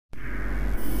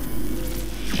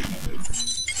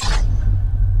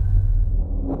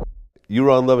You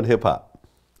were on Love and Hip Hop,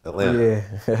 Atlanta.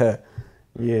 Yeah.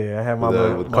 Yeah, I had my,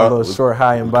 my little short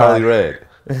high and by. Karlie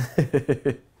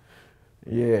Red.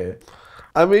 Yeah.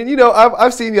 I mean, you know,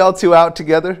 I've seen y'all two out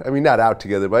together. I mean, not out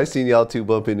together, but I've seen y'all two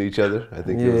bump into each other. I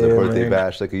think it was a birthday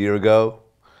bash like a year ago.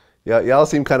 Y'all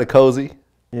seem kind of cozy.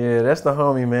 Yeah, that's the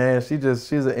homie, man.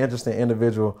 She's an interesting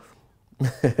individual.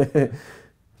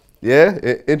 Yeah,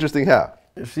 interesting how?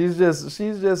 She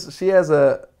has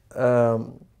a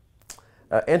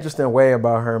interesting way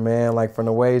about her, man. Like from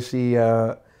the way she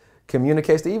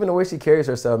communicates to even the way she carries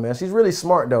herself, man. She's really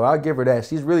smart though. I'll give her that.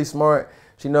 She's really smart.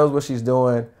 She knows what she's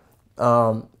doing.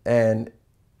 And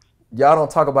y'all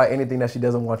don't talk about anything that she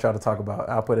doesn't want y'all to talk about.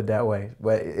 I'll put it that way.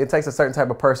 But it takes a certain type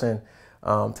of person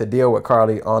to deal with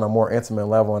Karlie on a more intimate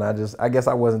level. And I guess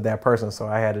I wasn't that person. So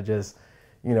I had to just,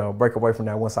 break away from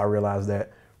that once I realized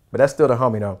that. But that's still the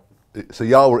homie though. So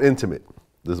y'all were intimate.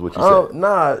 This is what you said.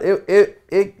 Nah,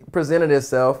 it presented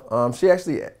itself. She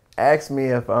actually asked me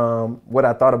if what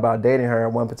I thought about dating her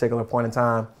at one particular point in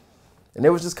time. And it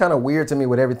was just kind of weird to me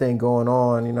with everything going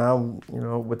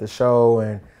on, with the show.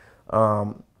 And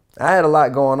I had a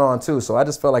lot going on too. So I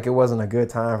just felt like it wasn't a good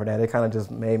time for that. It kind of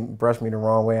just brushed me the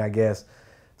wrong way, I guess.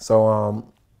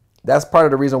 So that's part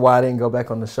of the reason why I didn't go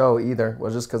back on the show either,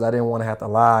 was just because I didn't want to have to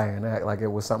lie and act like it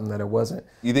was something that it wasn't.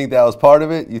 You think that was part of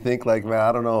it? You think like, man,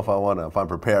 I don't know if I'm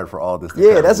prepared for all this.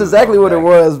 Yeah, that's exactly what it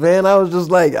was, man. I was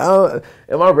just like, am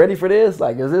I ready for this?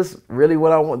 Like, is this really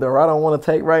what I want, the route I want to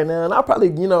take right now? And I'll probably,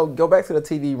 go back to the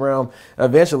TV realm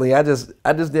eventually. I just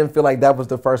didn't feel like that was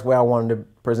the first way I wanted to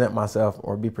present myself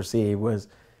or be perceived, was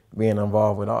being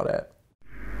involved with all that.